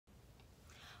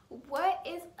What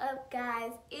is up,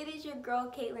 guys? It is your girl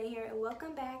Caitlin here, and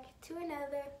welcome back to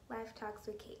another Life Talks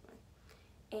with Caitlin.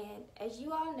 And as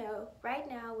you all know, right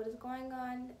now, what is going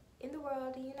on in the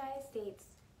world, the United States,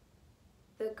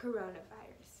 the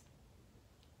coronavirus.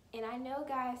 And I know,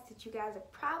 guys, that you guys are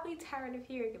probably tired of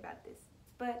hearing about this,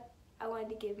 but I wanted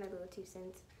to give my little 2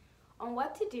 cents on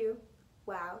what to do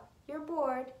while you're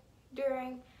bored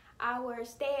during our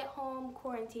stay-at-home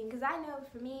quarantine. Because I know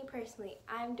for me personally,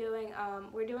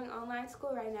 we're doing online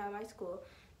school right now at my school,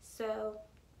 so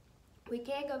we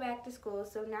can't go back to school,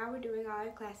 so now we're doing all our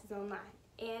classes online.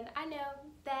 And I know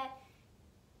that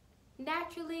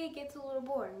naturally it gets a little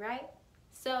boring, right?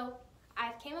 So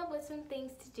I came up with some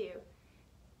things to do.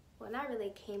 Well, not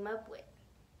really came up with.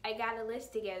 I got a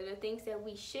list together of things that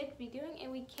we should be doing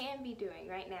and we can be doing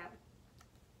right now.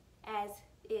 As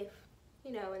if,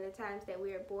 in the times that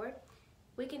we are bored,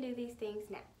 we can do these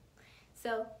things now.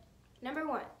 So, number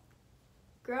 1,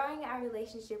 growing our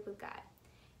relationship with God.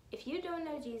 If you don't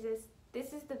know Jesus,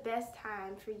 this is the best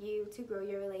time for you to grow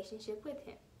your relationship with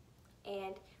Him.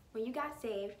 And when you got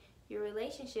saved, your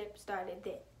relationship started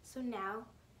then. So now,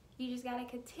 you just got to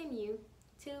continue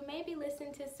to maybe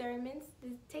listen to sermons.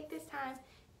 Take this time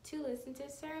to listen to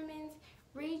sermons,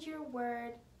 read your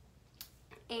word,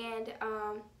 and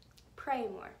pray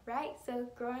more, right? So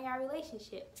growing our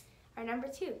relationship. Our number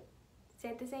 2,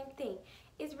 said the same thing,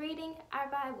 is reading our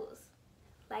Bibles.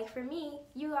 Like for me,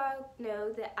 you all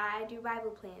know that I do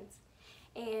Bible plans.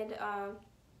 And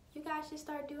you guys should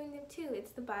start doing them too.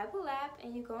 It's the Bible app,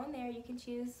 and you go in there, you can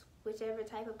choose whichever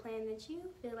type of plan that you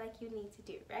feel like you need to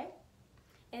do, right?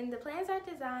 And the plans are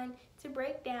designed to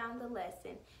break down the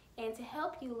lesson and to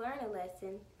help you learn a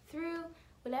lesson through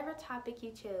whatever topic you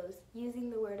chose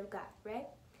using the Word of God, right?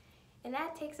 And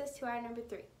that takes us to our number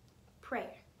 3,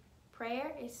 prayer.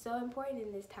 Prayer is so important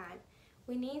in this time.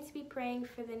 We need to be praying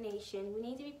for the nation. We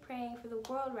need to be praying for the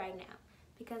world right now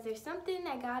because there's something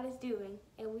that God is doing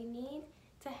and we need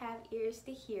to have ears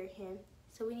to hear Him.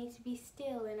 So we need to be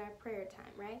still in our prayer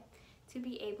time, right? To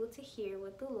be able to hear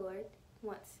what the Lord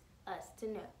wants us to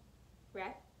know,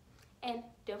 right? And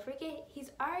don't forget, He's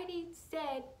already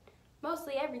said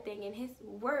mostly everything in His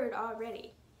Word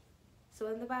already. So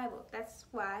in the Bible, that's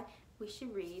why we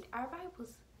should read our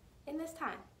Bibles in this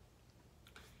time.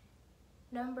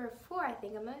 Number 4, I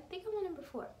think I'm on number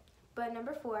 4. But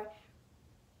number 4,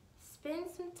 spend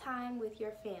some time with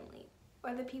your family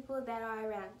or the people that are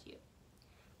around you.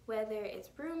 Whether it's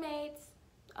roommates,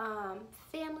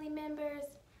 family members,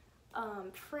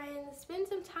 friends, spend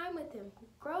some time with them.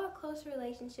 Grow a close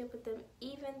relationship with them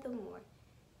even the more.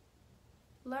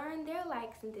 Learn their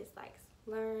likes and dislikes.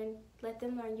 Let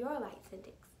them learn your likes and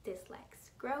dislikes.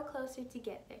 Grow closer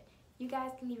together. You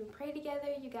guys can even pray together.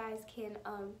 You guys can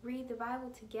read the Bible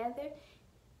together.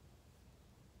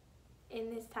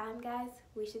 In this time, guys,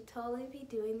 we should totally be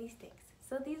doing these things.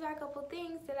 So these are a couple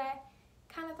things that I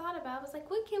kind of thought about. I was like,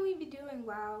 what can we be doing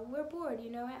while we're bored,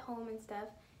 at home and stuff?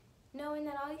 Knowing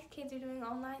that all these kids are doing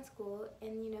online school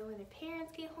and, when their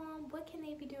parents get home, what can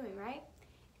they be doing, right?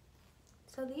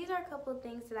 So these are a couple of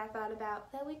things that I thought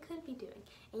about that we could be doing.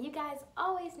 And you guys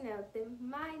always know that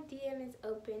my DM is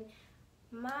open,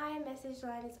 my message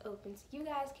line is open. So you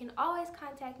guys can always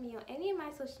contact me on any of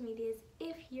my social medias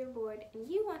if you're bored and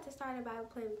you want to start a Bible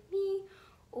plan with me,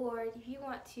 or if you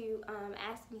want to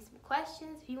ask me some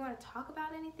questions, if you want to talk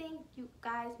about anything, you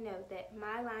guys know that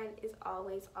my line is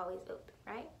always open,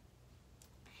 right?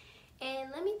 And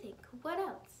let me think, what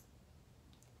else?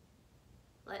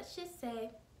 Let's just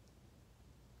say,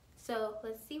 so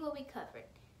let's see what we covered.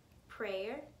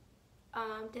 Prayer.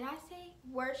 Did I say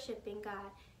worshiping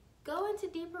God? Go into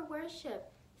deeper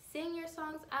worship. Sing your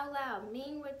songs out loud.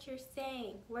 Mean what you're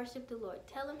saying. Worship the Lord.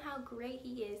 Tell Him how great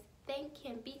He is. Thank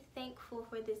Him. Be thankful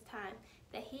for this time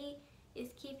that He is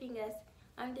keeping us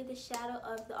under the shadow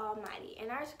of the Almighty.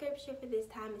 And our scripture for this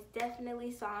time is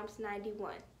definitely Psalms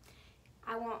 91.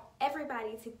 I want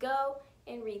everybody to go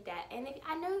and read that. And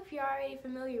I know if you're already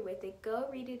familiar with it, go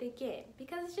read it again.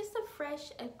 Because it's just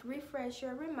a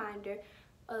refresher, a reminder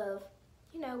of,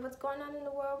 what's going on in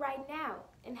the world right now.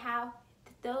 And how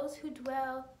those who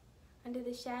dwell under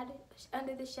the shadow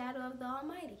of the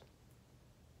Almighty.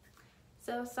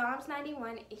 So Psalms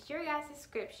 91 is your guys'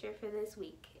 scripture for this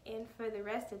week and for the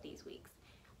rest of these weeks.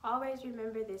 Always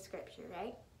remember this scripture,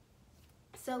 right?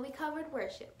 So we covered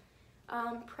worship,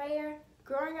 prayer,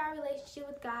 growing our relationship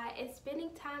with God, and spending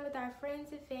time with our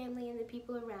friends and family and the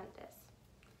people around us.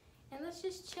 And let's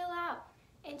just chill out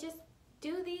and just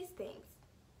do these things.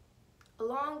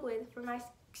 Along with, for my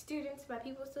students, my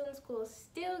people still in school,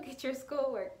 still get your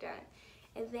schoolwork done.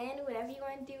 And then whatever you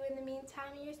want to do in the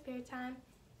meantime, in your spare time,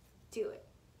 do it.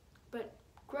 But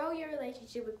Grow your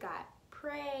relationship with God.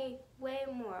 Pray way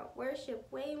more. Worship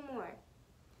way more.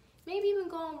 Maybe even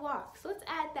go on walks. Let's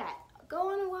add that.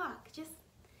 Go on a walk. Just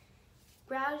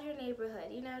browse your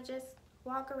neighborhood. Just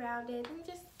walk around it and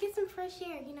just get some fresh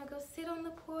air. Go sit on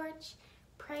the porch.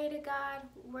 Pray to God.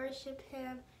 Worship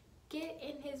Him. Get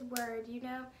in His Word,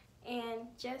 and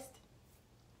just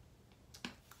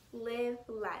live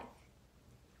life.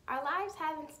 Our lives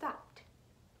haven't stopped.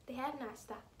 They have not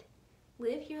stopped.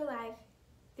 Live your life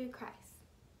through Christ.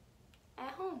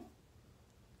 At home,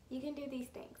 you can do these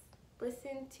things.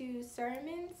 Listen to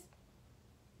sermons,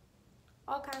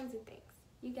 all kinds of things.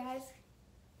 You guys,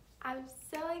 I'm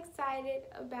so excited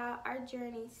about our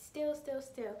journey still.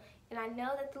 And I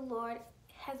know that the Lord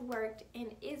has worked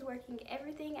and is working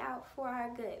everything out for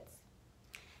our goods.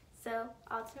 So,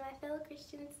 all to my fellow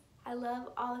Christians, I love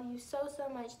all of you so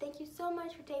much. Thank you so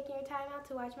much for taking your time out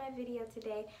to watch my video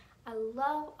today. I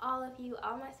love all of you,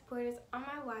 all my supporters, all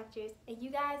my watchers, and you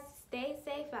guys stay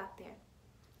safe out there.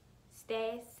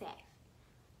 Stay safe.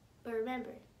 But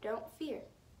remember, don't fear.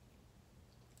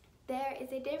 There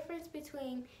is a difference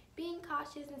between being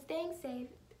cautious and staying safe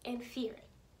and fearing.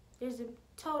 There's a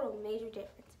total major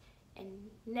difference, and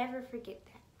never forget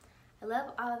that. I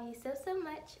love all of you so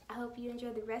much. I hope you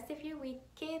enjoy the rest of your week.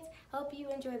 Kids, hope you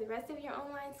enjoy the rest of your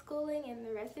online schooling and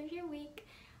the rest of your week.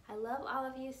 I love all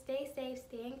of you. Stay safe,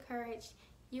 stay encouraged.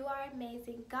 You are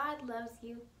amazing. God loves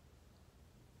you.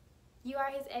 You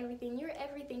are His everything. You're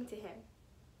everything to Him.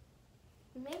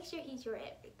 Make sure He's your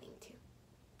everything too.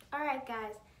 Alright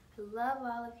guys, I love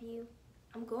all of you.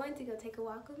 I'm going to go take a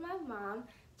walk with my mom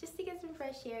just to get some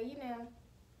fresh air,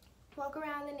 walk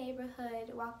around the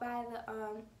neighborhood, walk by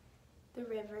the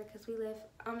river, because we live,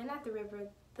 not the river,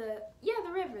 the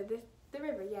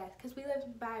river, yes, because we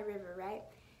live by a river, right?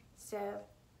 So,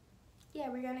 yeah,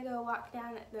 we're going to go walk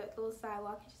down the little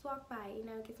sidewalk and just walk by,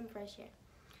 get some fresh air.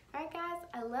 Alright guys,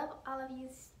 I love all of you.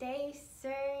 Stay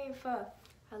safe.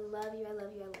 I love you, I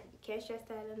love you, I love you. Can't stress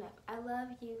that enough. I love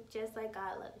you just like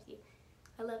God loves you.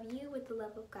 I love you with the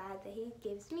love of God that He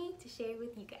gives me to share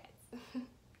with you guys.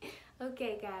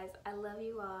 Okay guys, I love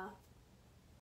you all.